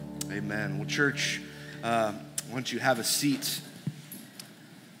Amen. Well, church, why don't you have a seat?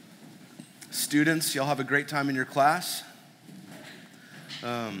 Students, y'all have a great time in your class.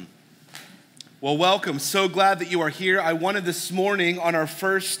 Well, welcome. So glad that you are here. I wanted this morning on our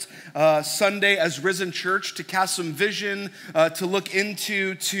first Sunday as Risen Church to cast some vision, to look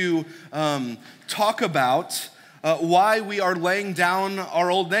into, to talk about why we are laying down our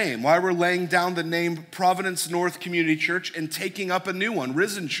old name, why we're laying down the name Providence North Community Church and taking up a new one,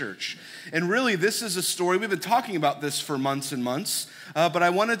 Risen Church. And really, this is a story, we've been talking about this for months and months, but I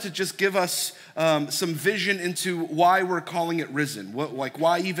wanted to just give us some vision into why we're calling it Risen.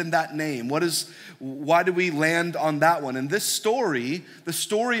 Why even that name? Why do we land on that one? And this story, the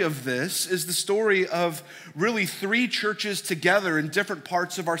story of this is the story of really three churches together in different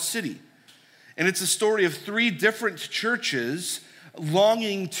parts of our city. And it's a story of three different churches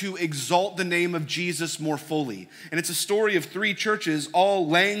longing to exalt the name of Jesus more fully. And it's a story of three churches all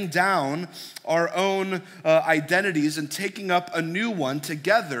laying down our own identities and taking up a new one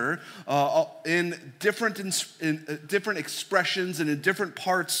together in different expressions and in different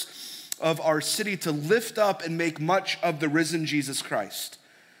parts of our city to lift up and make much of the risen Jesus Christ.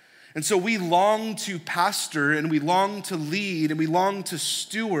 And so we long to pastor and we long to lead and we long to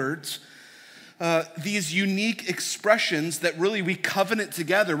steward these unique expressions that really we covenant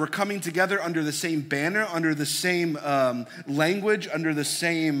together. We're coming together under the same banner, under the same language, under the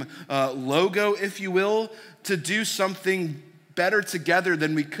same logo, if you will, to do something better together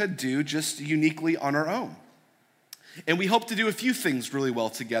than we could do just uniquely on our own. And we hope to do a few things really well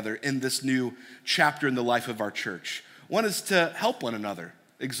together in this new chapter in the life of our church. One is to help one another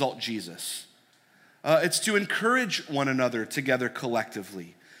exalt Jesus. It's to encourage one another together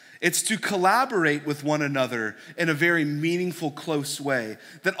collectively. It's to collaborate with one another in a very meaningful, close way.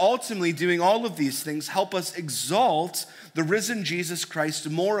 That ultimately, doing all of these things help us exalt the risen Jesus Christ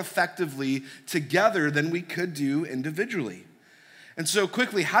more effectively together than we could do individually. And so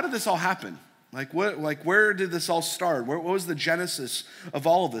quickly, how did this all happen? Where did this all start? What was the genesis of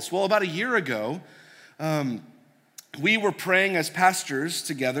all of this? Well, about a year ago, we were praying as pastors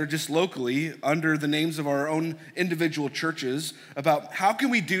together, just locally, under the names of our own individual churches, about how can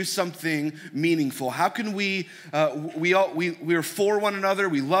we do something meaningful? How can we are for one another,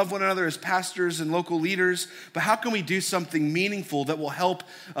 we love one another as pastors and local leaders, but how can we do something meaningful that will help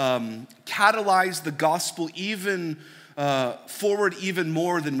catalyze the gospel even forward even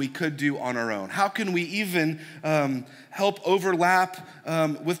more than we could do on our own? How can we even help overlap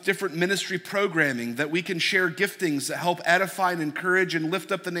with different ministry programming, that we can share giftings that help edify and encourage and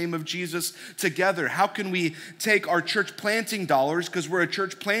lift up the name of Jesus together? How can we take our church planting dollars, because we're a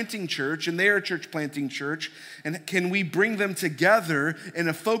church planting church and they're a church planting church, and can we bring them together in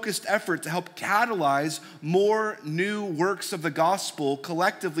a focused effort to help catalyze more new works of the gospel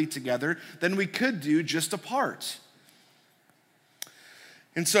collectively together than we could do just apart?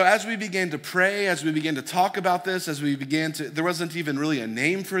 And so as we began to pray, as we began to talk about this, there wasn't even really a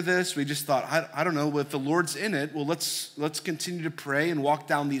name for this. We just thought, I don't know, if the Lord's in it, well, let's continue to pray and walk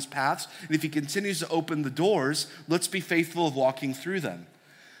down these paths. And if he continues to open the doors, let's be faithful of walking through them.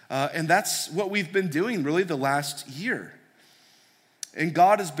 And that's what we've been doing really the last year. And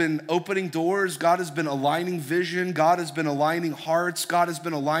God has been opening doors. God has been aligning vision. God has been aligning hearts. God has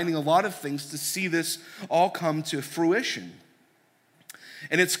been aligning a lot of things to see this all come to fruition.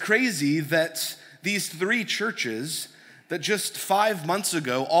 And it's crazy that these three churches that just 5 months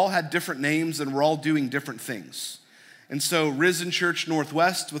ago all had different names and were all doing different things. And so Risen Church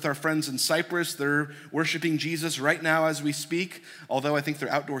Northwest with our friends in Cyprus, they're worshiping Jesus right now as we speak, although I think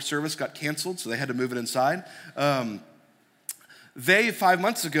their outdoor service got canceled, so they had to move it inside. They 5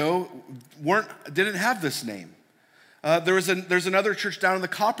 months ago didn't have this name. There's another church down in the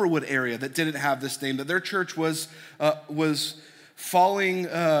Copperwood area that didn't have this name, that their church was falling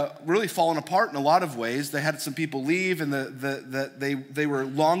apart in a lot of ways. They had some people leave, and they were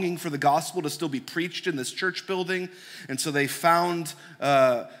longing for the gospel to still be preached in this church building, and so they found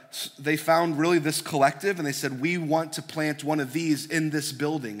really this collective, and they said, we want to plant one of these in this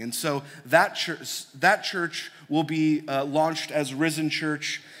building. And so that church will be launched as Risen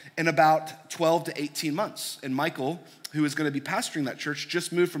Church in about 12 to 18 months. And Michael, who is going to be pastoring that church,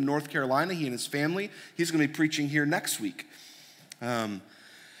 just moved from North Carolina. He and his family. He's going to be preaching here next week. And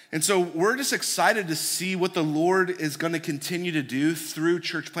so we're just excited to see what the Lord is going to continue to do through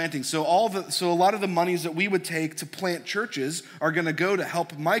church planting. So a lot of the monies that we would take to plant churches are going to go to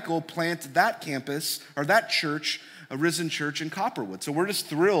help Michael plant that campus or that church a Risen Church in Copperwood. So we're just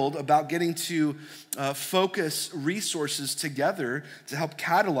thrilled about getting to focus resources together to help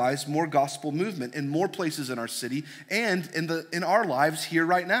catalyze more gospel movement in more places in our city and in our lives here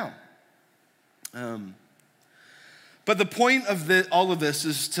right now. But the point of all of this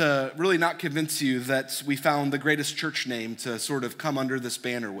is to really not convince you that we found the greatest church name to sort of come under this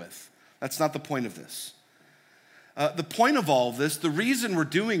banner with. That's not the point of this. The point of all of this, the reason we're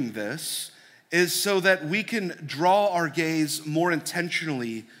doing this, is so that we can draw our gaze more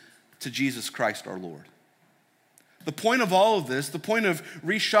intentionally to Jesus Christ our Lord. The point of all of this, the point of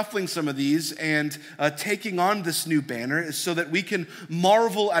reshuffling some of these and taking on this new banner is so that we can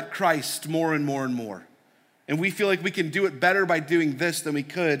marvel at Christ more and more and more. And we feel like we can do it better by doing this than we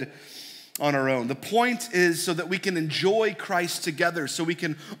could on our own. The point is so that we can enjoy Christ together, so we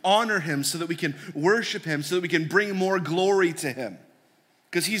can honor him, so that we can worship him, so that we can bring more glory to him.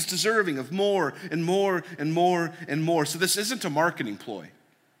 Because he's deserving of more and more and more and more. So this isn't a marketing ploy.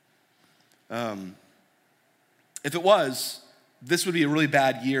 If it was, this would be a really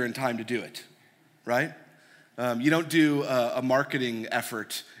bad year and time to do it, right? You don't do a marketing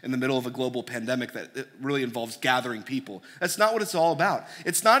effort in the middle of a global pandemic that it really involves gathering people. That's not what it's all about.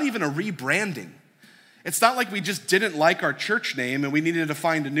 It's not even a rebranding. It's not like we just didn't like our church name and we needed to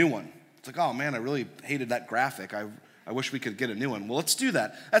find a new one. It's like, oh man, I really hated that graphic. I wish we could get a new one. Well, let's do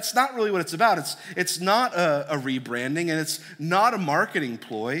that. That's not really what it's about. It's not a rebranding, and it's not a marketing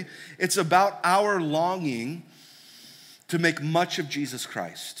ploy. It's about our longing to make much of Jesus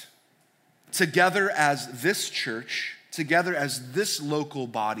Christ. Together as this church, together as this local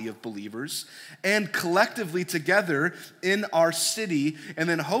body of believers, and collectively together in our city, and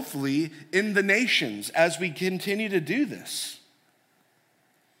then hopefully in the nations as we continue to do this.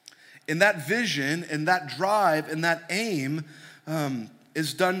 And that vision and that drive and that aim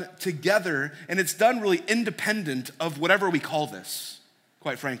is done together, and it's done really independent of whatever we call this,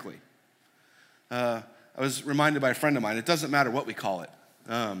 quite frankly. I was reminded by a friend of mine, it doesn't matter what we call it.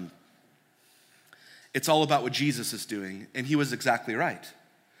 It's all about what Jesus is doing, and he was exactly right.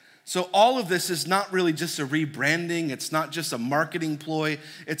 So all of this is not really just a rebranding. It's not just a marketing ploy.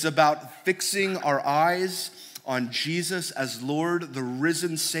 It's about fixing our eyes on Jesus as Lord, the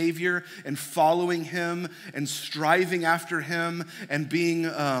risen Savior, and following him and striving after him and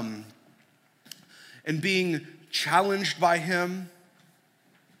being challenged by him.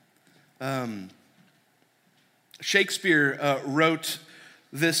 Shakespeare wrote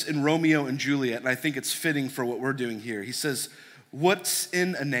this in Romeo and Juliet, and I think it's fitting for what we're doing here. He says, "What's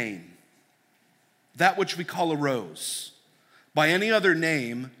in a name? That which we call a rose, by any other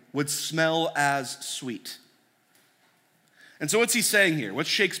name would smell as sweet." And so what's he saying here? What's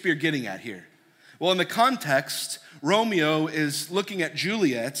Shakespeare getting at here? Well, in the context, Romeo is looking at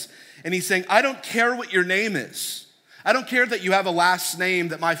Juliet, and he's saying, I don't care what your name is. I don't care that you have a last name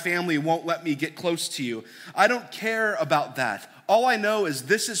that my family won't let me get close to you. I don't care about that. All I know is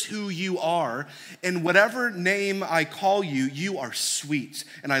this is who you are, and whatever name I call you, you are sweet,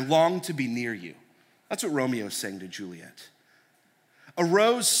 and I long to be near you. That's what Romeo is saying to Juliet. A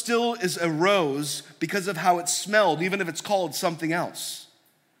rose still is a rose because of how it smelled, even if it's called something else,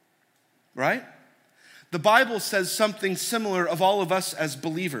 right? The Bible says something similar of all of us as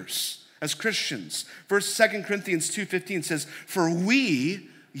believers, as Christians. 2 Corinthians 2:15 says, "For we,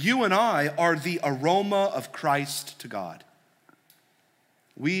 you and I, are the aroma of Christ to God."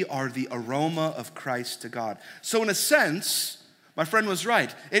 We are the aroma of Christ to God. So in a sense, my friend was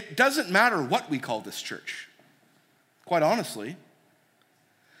right. It doesn't matter what we call this church, quite honestly.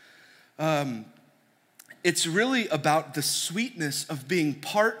 It's really about the sweetness of being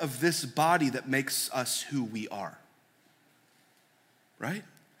part of this body that makes us who we are, right?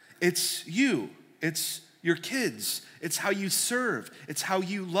 It's you, it's your kids, it's how you serve, it's how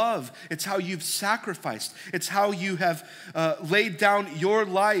you love, it's how you've sacrificed, it's how you have laid down your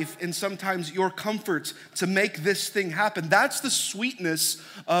life and sometimes your comfort to make this thing happen. That's the sweetness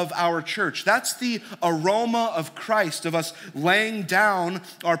of our church. That's the aroma of Christ, of us laying down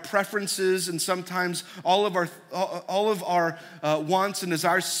our preferences and sometimes all of our wants and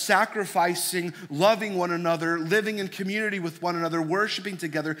desires, sacrificing, loving one another, living in community with one another, worshiping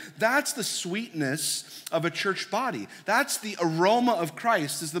together. That's the sweetness of a church body. That's the aroma of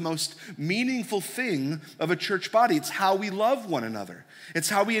Christ, is the most meaningful thing of a church body. It's how we love one another. It's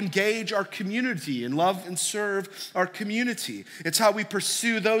how we engage our community and love and serve our community. It's how we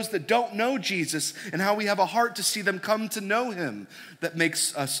pursue those that don't know Jesus and how we have a heart to see them come to know him that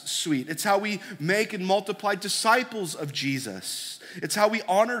makes us sweet. It's how we make and multiply disciples of Jesus. It's how we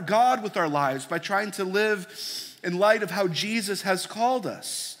honor God with our lives by trying to live in light of how Jesus has called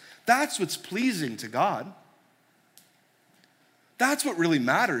us. That's what's pleasing to God. That's what really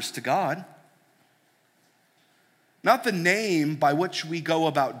matters to God. Not the name by which we go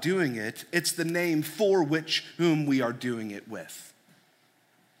about doing it, it's the name for which whom we are doing it with,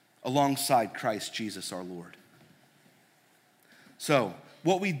 alongside Christ Jesus our Lord. So,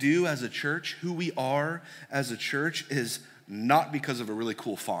 what we do as a church, who we are as a church, is not because of a really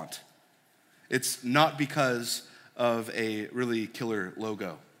cool font. It's not because of a really killer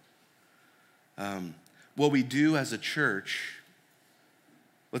logo. What we do as a church,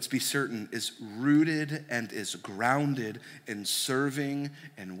 let's be certain, is rooted and is grounded in serving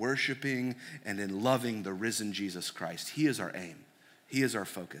and worshiping and in loving the risen Jesus Christ. He is our aim. He is our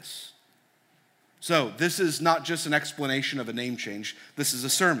focus. So this is not just an explanation of a name change. This is a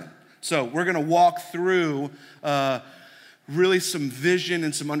sermon. So we're going to walk through really some vision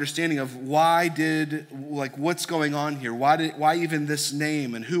and some understanding of what's going on here. Why even this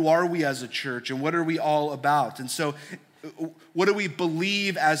name, and who are we as a church, and what are we all about? And so what do we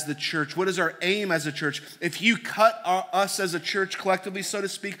believe as the church? What is our aim as a church? If you cut us as a church collectively, so to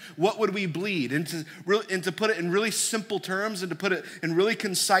speak, what would we bleed? And to put it in really simple terms and to put it in really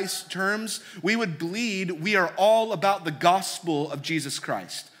concise terms, we would bleed, we are all about the gospel of Jesus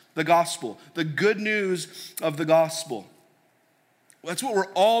Christ. The gospel, the good news of the gospel. That's what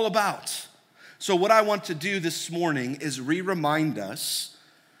we're all about. So what I want to do this morning is remind us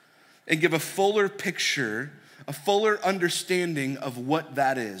and give a fuller picture, a fuller understanding of what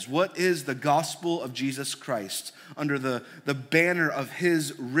that is. What is the gospel of Jesus Christ under the banner of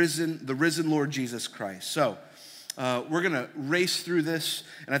the risen Lord Jesus Christ? So we're going to race through this,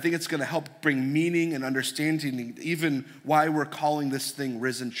 and I think it's going to help bring meaning and understanding, even why we're calling this thing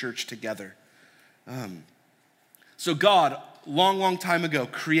Risen Church together. So God, long time ago,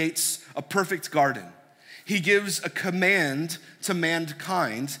 creates a perfect garden. He gives a command to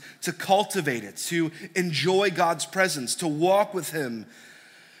mankind to cultivate it, to enjoy God's presence, to walk with him.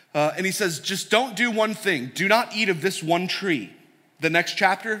 And he says, just don't do one thing. Do not eat of this one tree. The next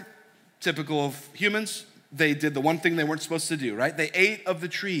chapter, typical of humans, they did the one thing they weren't supposed to do, right? They ate of the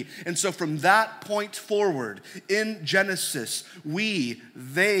tree. And so from that point forward, in Genesis,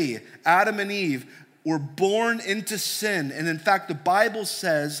 Adam and Eve, were born into sin. And in fact, the Bible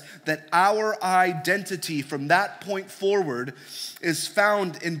says that our identity from that point forward is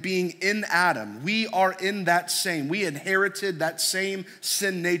found in being in Adam. We are in that same. We inherited that same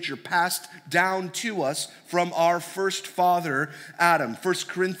sin nature passed down to us from our first father, Adam. 1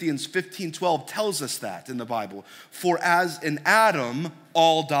 Corinthians 15:12 tells us that in the Bible. For as in Adam,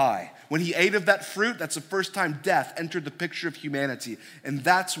 all die. When he ate of that fruit, that's the first time death entered the picture of humanity. And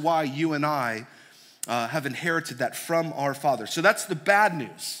that's why you and I have inherited that from our Father. So that's the bad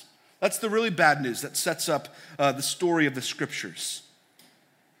news. That's the really bad news that sets up the story of the Scriptures.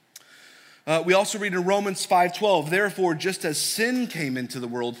 We also read in Romans 5:12, therefore, just as sin came into the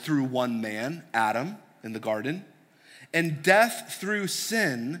world through one man, Adam, in the garden, and death through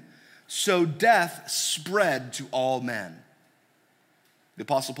sin, so death spread to all men. The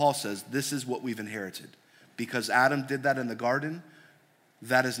Apostle Paul says, this is what we've inherited. Because Adam did that in the garden,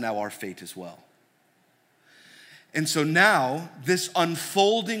 that is now our fate as well. And so now, this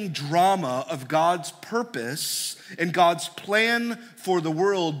unfolding drama of God's purpose and God's plan for the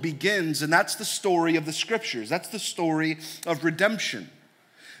world begins, and that's the story of the Scriptures. That's the story of redemption.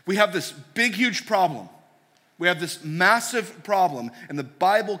 We have this big, huge problem. We have this massive problem, and the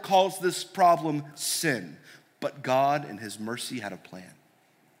Bible calls this problem sin. But God, in His mercy, had a plan.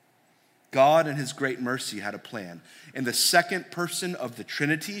 God, in His great mercy, had a plan. And the second person of the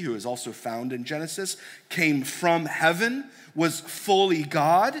Trinity, who is also found in Genesis, came from heaven, was fully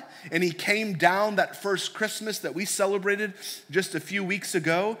God, and He came down that first Christmas that we celebrated just a few weeks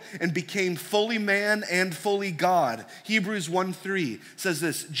ago and became fully man and fully God. Hebrews 1:3 says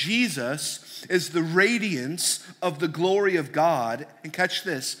this, Jesus is the radiance of the glory of God, and catch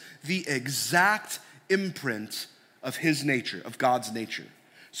this, the exact imprint of His nature, of God's nature.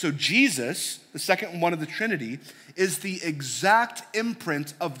 So Jesus, the second one of the Trinity, is the exact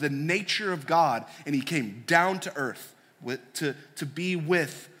imprint of the nature of God, and He came down to earth to be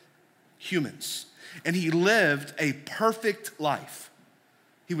with humans. And He lived a perfect life.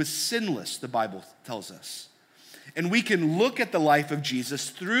 He was sinless, the Bible tells us. And we can look at the life of Jesus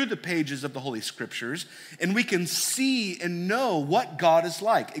through the pages of the Holy Scriptures, and we can see and know what God is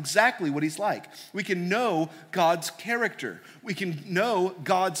like, exactly what He's like. We can know God's character. We can know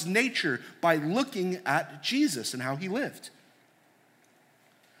God's nature by looking at Jesus and how He lived.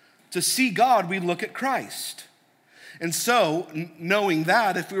 To see God, we look at Christ. And so, knowing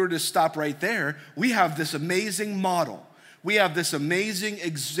that, if we were to stop right there, we have this amazing model. We have this amazing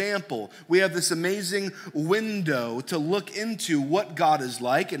example. We have this amazing window to look into what God is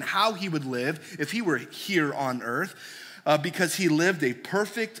like and how he would live if he were here on earth, because he lived a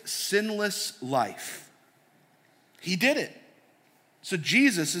perfect, sinless life. He did it. So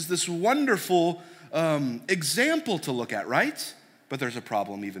Jesus is this wonderful example to look at, right? But there's a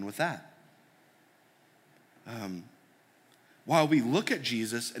problem even with that. While we look at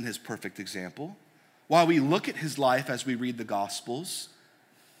Jesus and his perfect example, while we look at his life as we read the Gospels,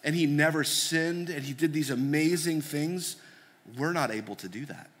 and he never sinned and he did these amazing things, we're not able to do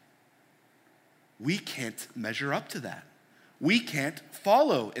that. We can't measure up to that. We can't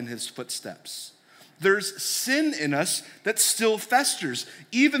follow in his footsteps. There's sin in us that still festers,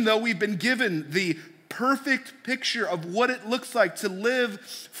 even though we've been given the perfect picture of what it looks like to live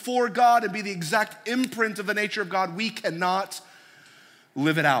for God and be the exact imprint of the nature of God. We cannot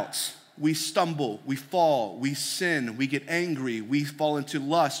live it out. We stumble, we fall, we sin, we get angry, we fall into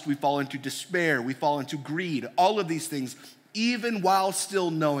lust, we fall into despair, we fall into greed, all of these things, even while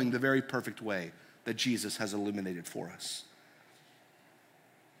still knowing the very perfect way that Jesus has illuminated for us.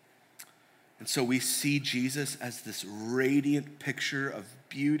 And so we see Jesus as this radiant picture of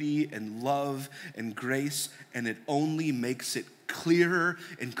beauty and love and grace, and it only makes it clearer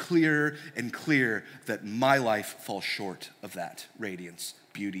and clearer and clearer that my life falls short of that radiance,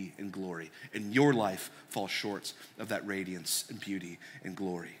 beauty, and glory. And your life falls short of that radiance and beauty and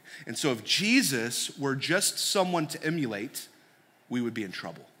glory. And so if Jesus were just someone to emulate, we would be in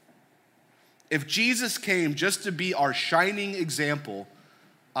trouble. If Jesus came just to be our shining example,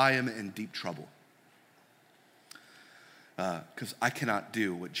 I am in deep trouble. Because I cannot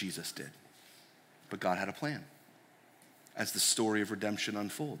do what Jesus did. But God had a plan as the story of redemption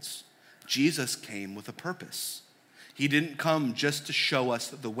unfolds. Jesus came with a purpose. He didn't come just to show us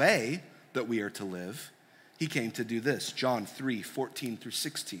the way that we are to live. He came to do this. John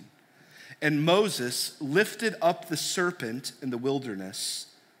 3:14-16. And Moses lifted up the serpent in the wilderness,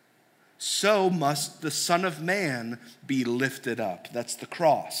 so must the Son of Man be lifted up. That's the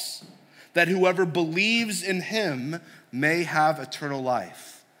cross. That whoever believes in him may have eternal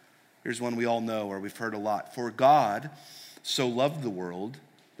life. Here's one we all know, or we've heard a lot. For God so loved the world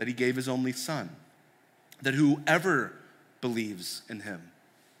that he gave his only Son, that whoever believes in him,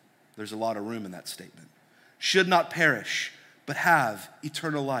 there's a lot of room in that statement, should not perish, but have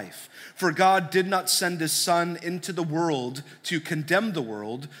eternal life. For God did not send his Son into the world to condemn the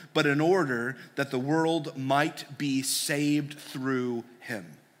world, but in order that the world might be saved through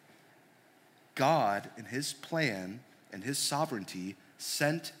him. God, in his plan and his sovereignty,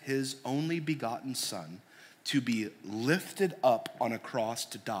 sent his only begotten Son to be lifted up on a cross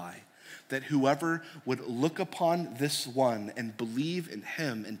to die, that whoever would look upon this one and believe in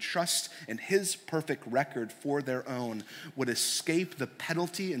him and trust in his perfect record for their own would escape the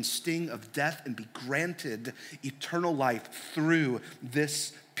penalty and sting of death and be granted eternal life through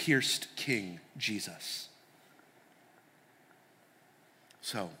this pierced King, Jesus.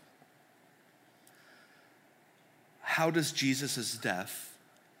 So, how does Jesus' death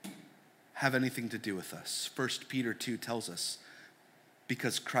have anything to do with us? 1 Peter 2 tells us,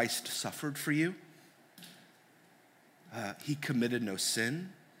 because Christ suffered for you, he committed no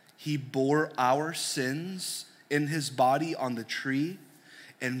sin, he bore our sins in his body on the tree,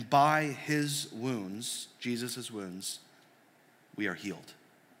 and by his wounds, Jesus' wounds, we are healed.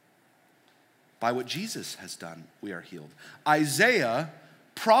 By what Jesus has done, we are healed. Isaiah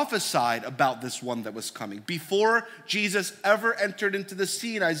prophesied about this one that was coming. Before Jesus ever entered into the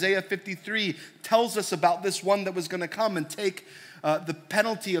scene, Isaiah 53 tells us about this one that was going to come and take the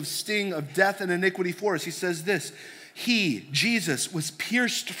penalty of sting of death and iniquity for us. He says this, he, Jesus, was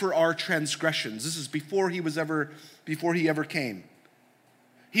pierced for our transgressions. This is before he ever came.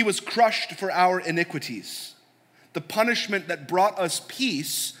 He was crushed for our iniquities. The punishment that brought us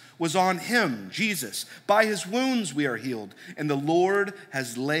peace was on him, Jesus. By his wounds we are healed, and the Lord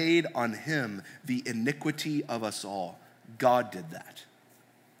has laid on him the iniquity of us all. God did that.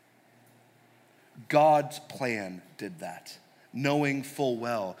 God's plan did that, knowing full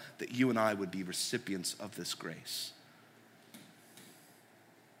well that you and I would be recipients of this grace.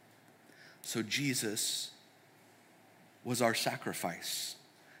 So Jesus was our sacrifice.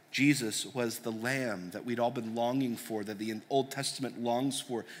 Jesus was the lamb that we'd all been longing for, that the Old Testament longs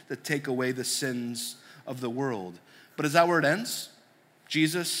for, to take away the sins of the world. But is that where it ends?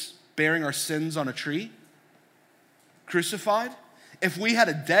 Jesus bearing our sins on a tree? Crucified? If we had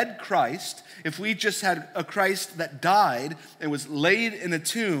a dead Christ, if we just had a Christ that died and was laid in a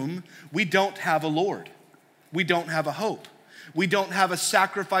tomb, we don't have a Lord. We don't have a hope. We don't have a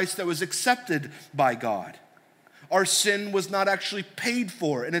sacrifice that was accepted by God. Our sin was not actually paid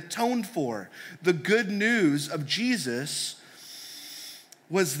for and atoned for. The good news of Jesus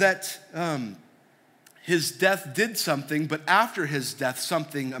was that his death did something, but after his death,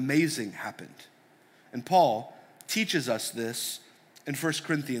 something amazing happened. And Paul teaches us this in 1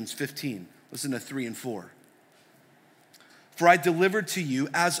 Corinthians 15. Listen to 3 and 4. For I delivered to you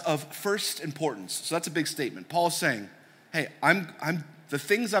as of first importance. So that's a big statement. Paul's saying, hey, the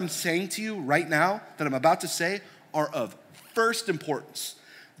things I'm saying to you right now that I'm about to say are of first importance.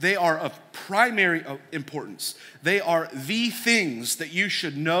 They are of primary importance. They are the things that you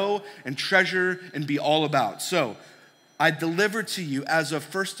should know and treasure and be all about. So I delivered to you as of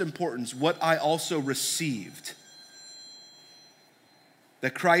first importance what I also received.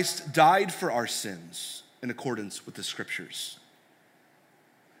 That Christ died for our sins in accordance with the scriptures.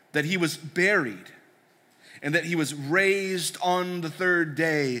 That he was buried and that he was raised on the third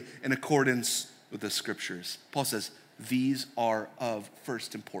day in accordance with the scriptures. Paul says, these are of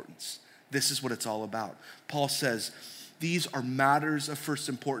first importance. This is what it's all about. Paul says, these are matters of first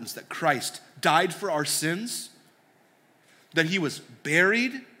importance, that Christ died for our sins, that he was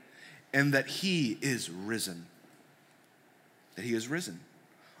buried, and that he is risen. That he is risen.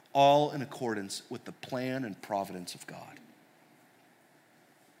 All in accordance with the plan and providence of God.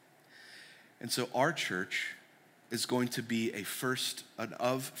 And so our church is going to be an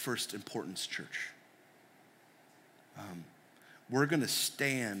of first importance church. We're going to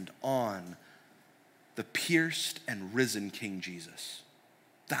stand on the pierced and risen King Jesus.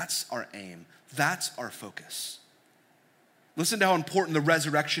 That's our aim. That's our focus. Listen to how important the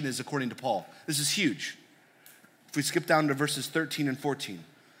resurrection is according to Paul. This is huge. If we skip down to verses 13 and 14.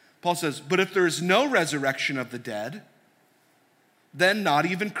 Paul says, but if there is no resurrection of the dead, then not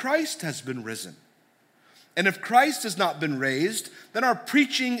even Christ has been risen. And if Christ has not been raised, then our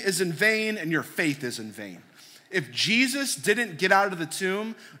preaching is in vain and your faith is in vain. If Jesus didn't get out of the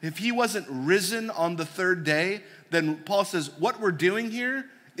tomb, if he wasn't risen on the third day, then Paul says, what we're doing here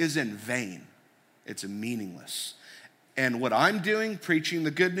is in vain. It's meaningless. And what I'm doing, preaching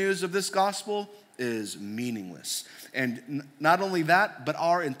the good news of this gospel, is meaningless. And not only that, but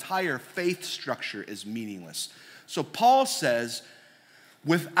our entire faith structure is meaningless. So Paul says,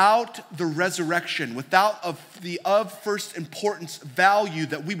 without the resurrection, without the of first importance value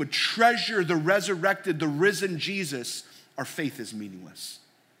that we would treasure the resurrected, the risen Jesus, our faith is meaningless.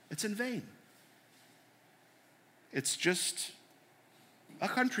 It's in vain. It's just a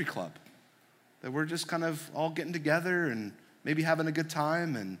country club that we're just kind of all getting together and maybe having a good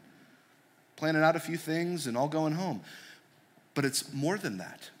time and planning out a few things and all going home. But it's more than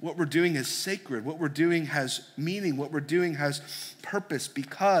that. What we're doing is sacred. What we're doing has meaning. What we're doing has purpose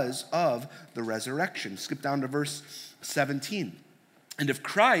because of the resurrection. Skip down to verse 17. And if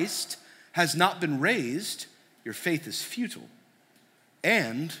Christ has not been raised, your faith is futile.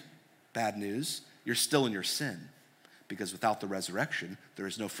 And, bad news, you're still in your sin. Because without the resurrection, there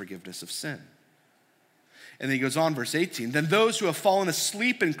is no forgiveness of sin. And then he goes on, verse 18. Then those who have fallen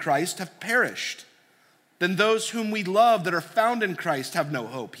asleep in Christ have perished. Then those whom we love that are found in Christ have no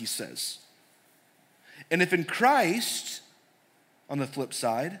hope, he says. And if in Christ, on the flip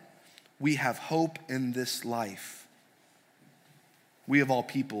side, we have hope in this life, we of all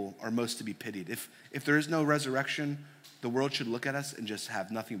people are most to be pitied. If there is no resurrection, the world should look at us and just have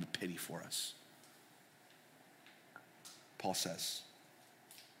nothing but pity for us. Paul says,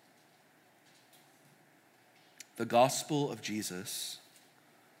 the gospel of Jesus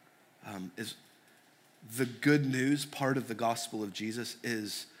is the good news. Part of the gospel of Jesus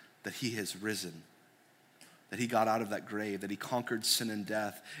is that he has risen, that he got out of that grave, that he conquered sin and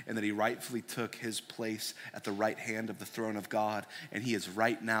death, and that he rightfully took his place at the right hand of the throne of God. And he is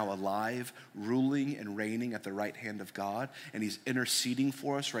right now alive, ruling and reigning at the right hand of God. And he's interceding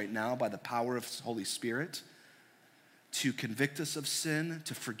for us right now by the power of his Holy Spirit to convict us of sin,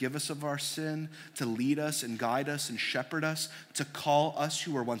 to forgive us of our sin, to lead us and guide us and shepherd us, to call us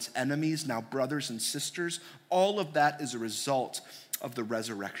who were once enemies, now brothers and sisters. All of that is a result of the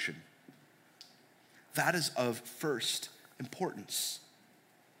resurrection. That is of first importance.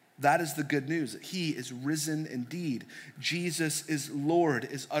 That is the good news, that he is risen indeed. Jesus is Lord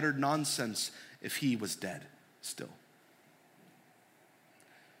is utter nonsense if he was dead still.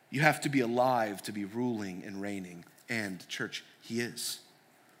 You have to be alive to be ruling and reigning. And church, he is.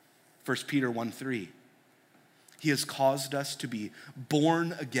 1 Peter 1:3. He has caused us to be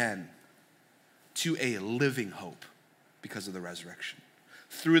born again to a living hope because of the resurrection.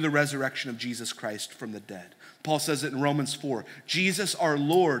 Through the resurrection of Jesus Christ from the dead. Paul says it in Romans 4. Jesus our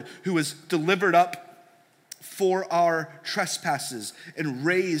Lord, who was delivered up for our trespasses and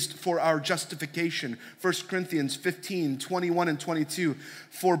raised for our justification. 1 Corinthians 15, 21 and 22.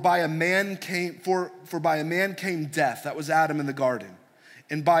 For by a man came death. That was Adam in the garden.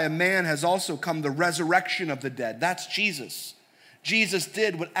 And by a man has also come the resurrection of the dead. That's Jesus. Jesus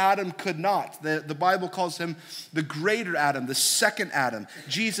did what Adam could not. The Bible calls him the greater Adam, the second Adam.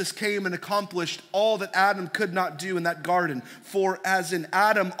 Jesus came and accomplished all that Adam could not do in that garden. For as in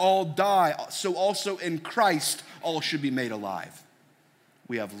Adam all die, so also in Christ all should be made alive.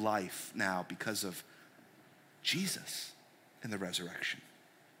 We have life now because of Jesus and the resurrection.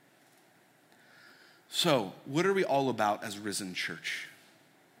 So, what are we all about as Risen Church?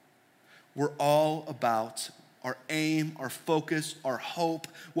 We're all about our aim, our focus, our hope,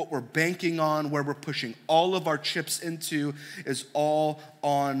 what we're banking on, where we're pushing all of our chips into is all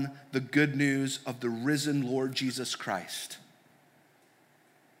on the good news of the risen Lord Jesus Christ.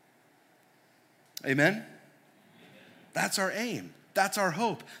 Amen? That's our aim. That's our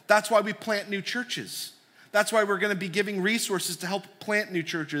hope. That's why we plant new churches. That's why we're going to be giving resources to help plant new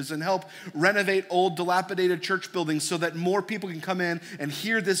churches and help renovate old, dilapidated church buildings so that more people can come in and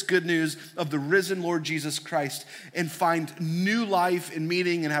hear this good news of the risen Lord Jesus Christ and find new life in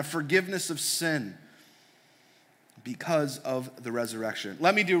meeting and have forgiveness of sin because of the resurrection.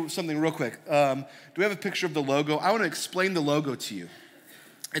 Let me do something real quick. Do we have a picture of the logo? I want to explain the logo to you.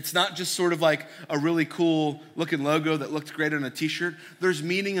 It's not just sort of like a really cool looking logo that looked great on a t-shirt. There's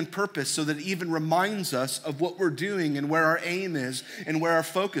meaning and purpose so that it even reminds us of what we're doing and where our aim is and where our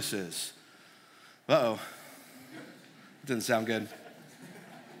focus is. Uh-oh. Didn't sound good.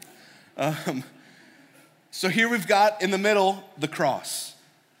 So here we've got in the middle the cross.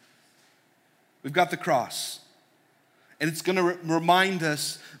 We've got the cross. And it's going to remind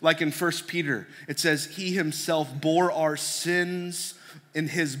us, like in 1 Peter, it says, he himself bore our sins in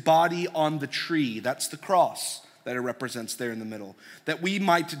his body on the tree. That's the cross that it represents there in the middle. That we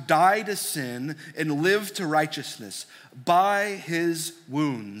might die to sin and live to righteousness. By his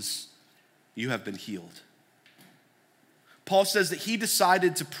wounds, you have been healed. Paul says that he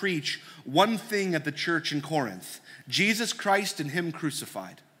decided to preach one thing at the church in Corinth: Jesus Christ and him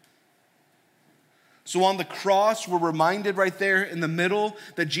crucified. So on the cross, we're reminded right there in the middle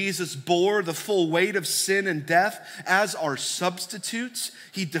that Jesus bore the full weight of sin and death as our substitute.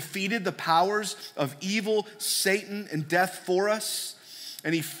 He defeated the powers of evil, Satan, and death for us.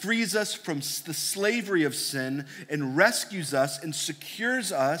 And he frees us from the slavery of sin and rescues us and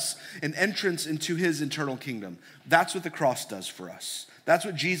secures us an entrance into his eternal kingdom. That's what the cross does for us. That's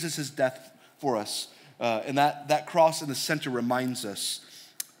what Jesus' death for us. And that cross in the center reminds us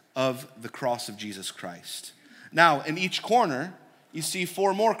of the cross of Jesus Christ. Now, in each corner, you see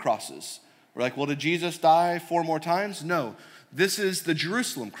 4 more crosses. We're like, well, did Jesus die 4 more times? No, this is the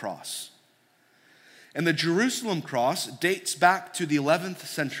Jerusalem cross. And the Jerusalem cross dates back to the 11th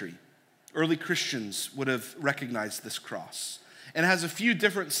century. Early Christians would have recognized this cross. And it has a few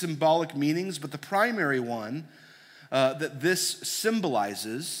different symbolic meanings, but the primary one that this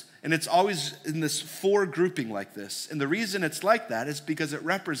symbolizes, and it's always in this 4 grouping like this. And the reason it's like that is because it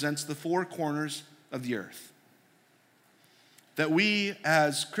represents the 4 corners of the earth. That we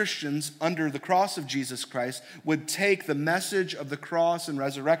as Christians under the cross of Jesus Christ would take the message of the cross and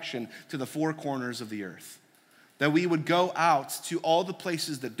resurrection to the 4 corners of the earth. That we would go out to all the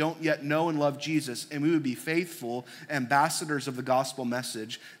places that don't yet know and love Jesus, and we would be faithful ambassadors of the gospel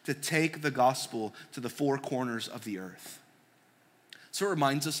message to take the gospel to the 4 corners of the earth. So it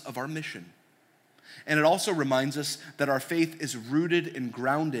reminds us of our mission. And it also reminds us that our faith is rooted and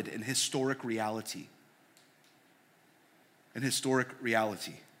grounded in historic reality. In historic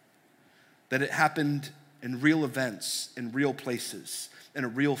reality. That it happened in real events, in real places, in a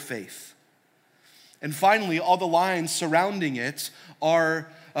real faith. And finally, all the lines surrounding it are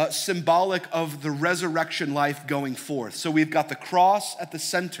symbolic of the resurrection life going forth. So we've got the cross at the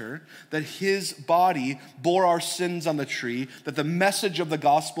center, that his body bore our sins on the tree, that the message of the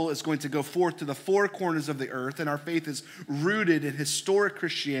gospel is going to go forth to the 4 corners of the earth, and our faith is rooted in historic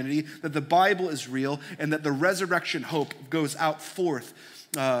Christianity, that the Bible is real, and that the resurrection hope goes out forth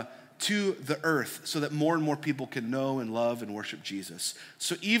to the earth so that more and more people can know and love and worship Jesus.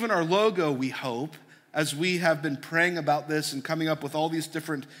 So even our logo, we hope, as we have been praying about this and coming up with all these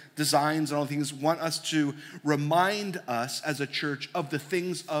different designs and all things, want us to remind us as a church of the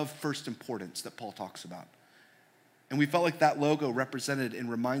things of first importance that Paul talks about. And we felt like that logo represented and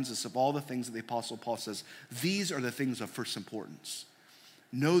reminds us of all the things that the Apostle Paul says, these are the things of first importance.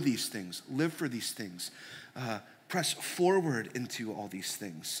 Know these things, live for these things, press forward into all these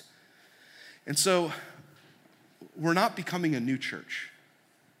things. And so we're not becoming a new church.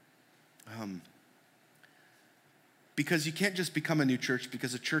 Because you can't just become a new church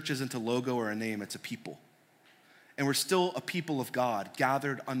because a church isn't a logo or a name, it's a people. And we're still a people of God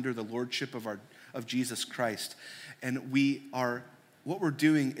gathered under the lordship of Jesus Christ. And what we're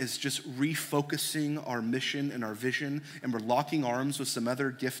doing is just refocusing our mission and our vision, and we're locking arms with some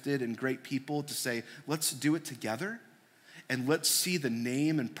other gifted and great people to say, let's do it together, and let's see the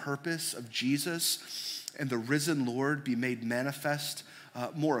name and purpose of Jesus and the risen Lord be made manifest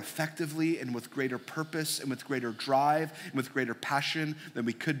more effectively and with greater purpose and with greater drive and with greater passion than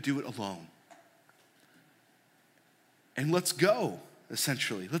we could do it alone. And let's go,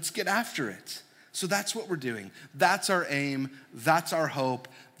 essentially. Let's get after it. So that's what we're doing. That's our aim. That's our hope.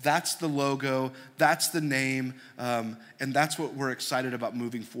 That's the logo. That's the name. And that's what we're excited about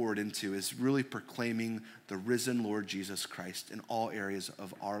moving forward into, is really proclaiming the risen Lord Jesus Christ in all areas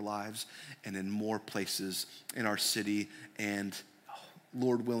of our lives and in more places in our city and,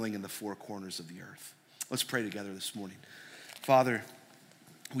 Lord willing, in the four corners of the earth. Let's pray together this morning. Father,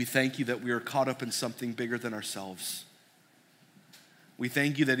 we thank you that we are caught up in something bigger than ourselves. We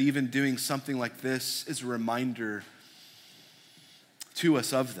thank you that even doing something like this is a reminder to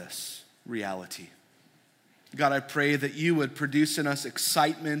us of this reality. God, I pray that you would produce in us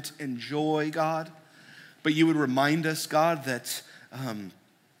excitement and joy, God, but you would remind us, God, that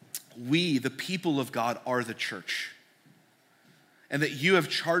we, the people of God, are the church. And that you have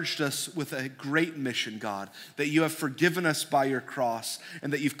charged us with a great mission, God, that you have forgiven us by your cross,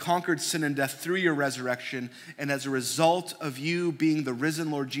 and that you've conquered sin and death through your resurrection. And as a result of you being the risen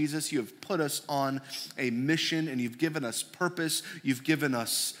Lord Jesus, you have put us on a mission, and you've given us purpose, you've given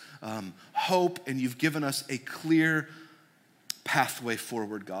us hope, and you've given us a clear pathway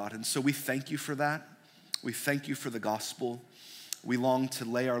forward, God. And so we thank you for that. We thank you for the gospel. We long to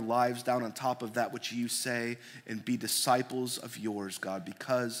lay our lives down on top of that which you say and be disciples of yours, God,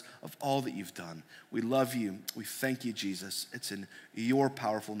 because of all that you've done. We love you. We thank you, Jesus. It's in your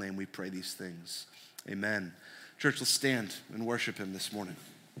powerful name we pray these things. Amen. Church, let's stand and worship him this morning.